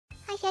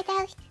your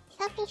ghost.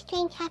 Something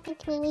strange happened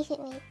to me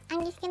recently.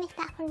 I'm just gonna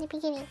start from the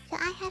beginning. So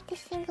I have this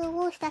single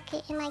wall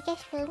socket in my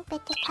guest room,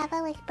 but the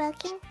cover was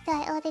broken, so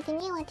I ordered a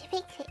new one to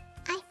fix it.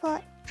 I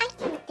thought, I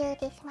can do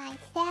this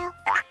myself,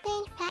 but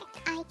in fact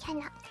I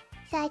cannot.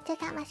 So I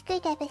took out my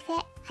screwdriver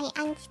set, I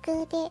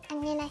unscrewed it,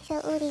 and then I saw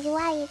all these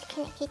wires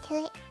connected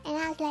to it, and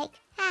I was like,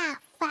 ah,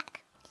 fuck.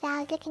 So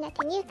I was looking at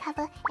the new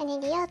cover, and then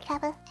the old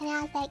cover, and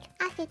I was like,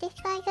 after this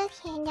wire goes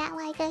here and that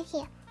wire goes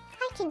here.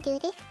 I can do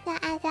this. So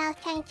as I was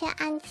trying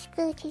to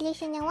unscrew to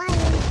loosen the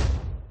wires,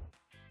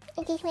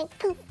 it just went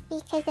poof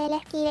because I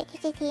left the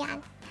electricity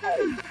on.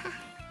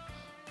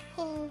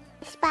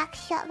 The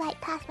sparks shot right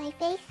past my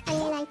face,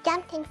 and then I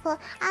jumped and thought,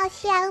 oh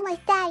shit, I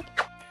almost died.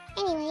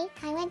 Anyway,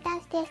 I went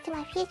downstairs to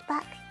my fuse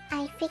box.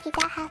 I figured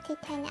out how to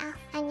turn it off,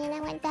 and then I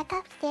went back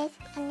upstairs,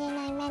 and then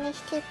I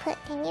managed to put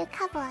the new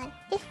cover on.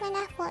 Just when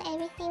I thought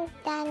everything's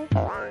done,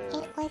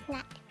 it was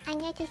not. I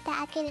noticed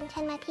that I couldn't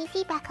turn my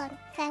PC back on,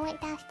 so I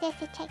went downstairs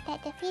to check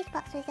that the fuse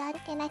box was on.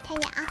 Then I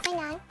turned it off and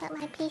on, but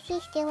my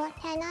PC still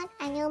won't turn on,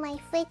 and all my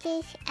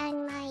fridges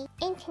and my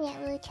internet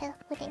router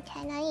wouldn't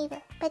turn on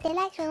either. But the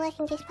lights were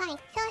working just fine,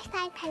 so I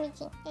started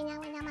panicking. Then I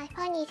went on my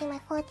phone using my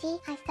 4G.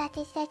 I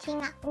started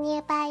searching up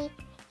nearby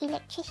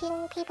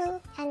electrician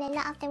people, and a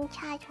lot of them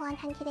charge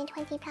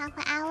 £120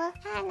 per hour,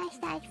 and I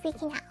started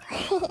freaking out.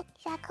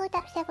 So I called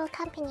up several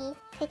companies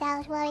because I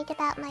was worried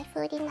about my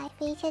food in my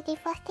freezer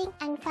defrosting,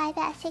 and 5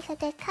 out of 6 of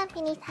those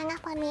companies hung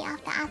up on me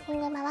after asking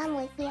where my mum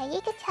was. Yeah,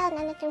 you could tell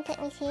none of them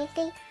took me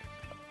seriously.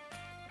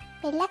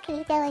 But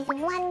luckily there was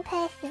one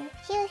person.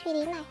 She was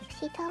really nice.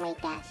 She told me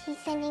that she's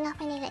sending off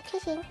an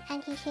electrician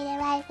and he should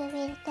arrive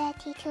within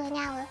 30 to an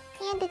hour.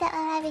 He ended up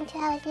arriving 2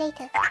 hours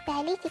later, but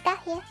at least he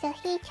got here. So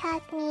he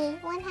charged me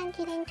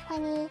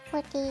 $120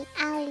 for the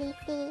hourly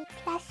fee,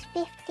 plus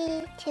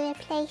 $50 to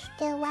replace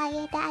the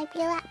wire that I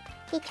blew up.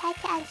 He tried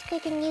to unscrew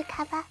the new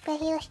cover, but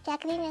he was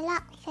struggling a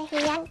lot, so he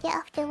yanked it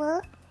off the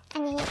wall,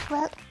 and then it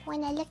broke.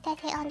 When I looked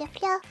at it on the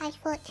floor, I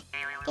thought,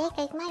 there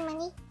goes my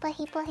money. But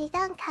he bought his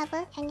own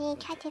cover, and then he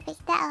tried to fix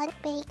that on,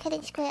 but he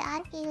couldn't screw it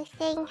on. He was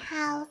saying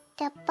how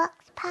the box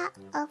part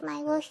of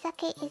my wall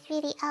socket is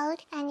really old,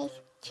 and it's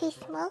too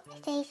small,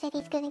 so he said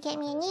he's going to get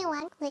me a new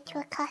one, which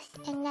will cost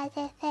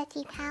another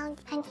 £30,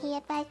 and he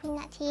advised me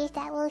not to use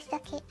that wall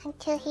socket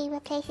until he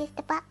replaces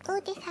the box.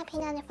 All this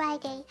happened on a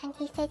Friday, and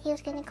he said he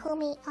was going to call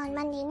me on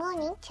Monday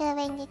morning to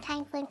arrange a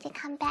time for him to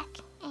come back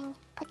and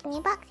put the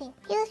new box in.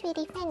 He was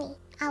really friendly.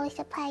 I was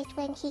surprised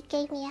when he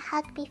gave me a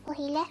hug before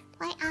he left.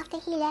 Right after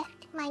he left,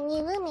 my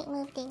new roommate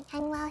moved in,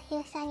 and while he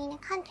was signing a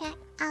contract,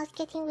 I was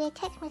getting weird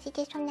text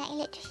messages from that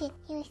electrician.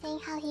 He was saying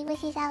how he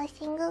wishes I was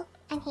single,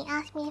 and he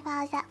asked me if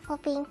I was up for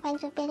being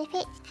friends with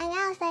benefits, and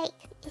I was like,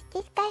 is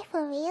this guy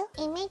for real?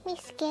 It made me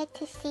scared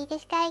to see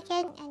this guy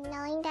again, and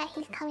knowing that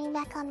he's coming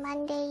back on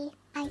Monday,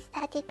 I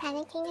started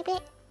panicking a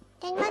bit.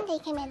 Then Monday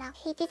came along.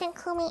 He didn't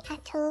call me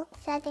at all.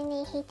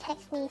 Suddenly he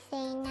texted me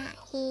saying that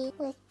he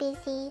was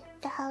busy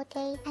the whole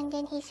day, and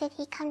then he said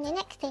he'd come the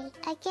next day.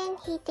 Again,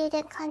 he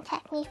didn't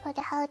contact me for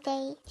the whole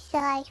day, so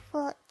I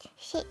thought,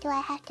 shit, do I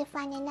have to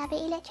find another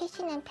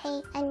electrician and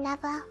pay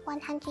another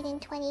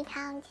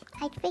 £120?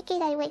 I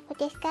figured I'd wait for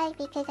this guy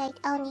because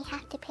I'd only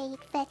have to pay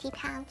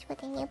 £30 for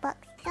the new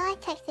box. So I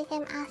texted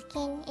him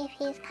asking if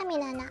he was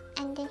coming or not,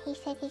 and then he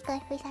said he's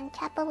going through some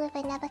trouble with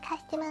another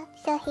customer,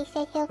 so he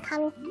said he'll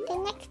come the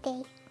next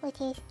day, which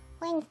is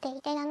Wednesday.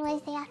 Then on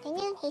Wednesday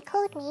afternoon he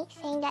called me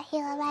saying that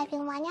he'll arrive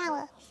in 1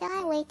 hour. So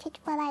I waited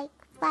for like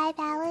 5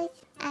 hours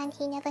and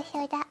he never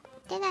showed up.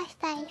 Then I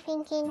started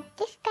thinking,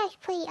 this guy's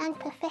pretty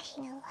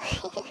unprofessional.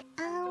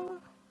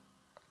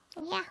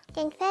 Yeah.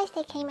 Then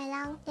Thursday came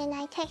along, then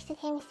I texted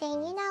him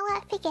saying, you know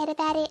what, forget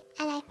about it,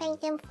 and I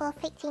thanked him for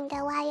fixing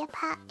the wire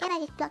part. Then I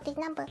just blocked his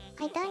number.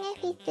 I don't know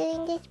if he's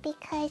doing this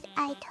because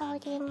I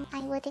told him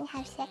I wouldn't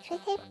have sex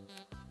with him.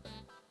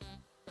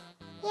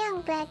 Yeah,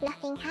 I'm glad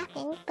nothing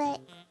happened, but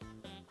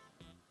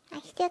I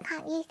still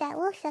can't use that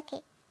wall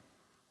socket.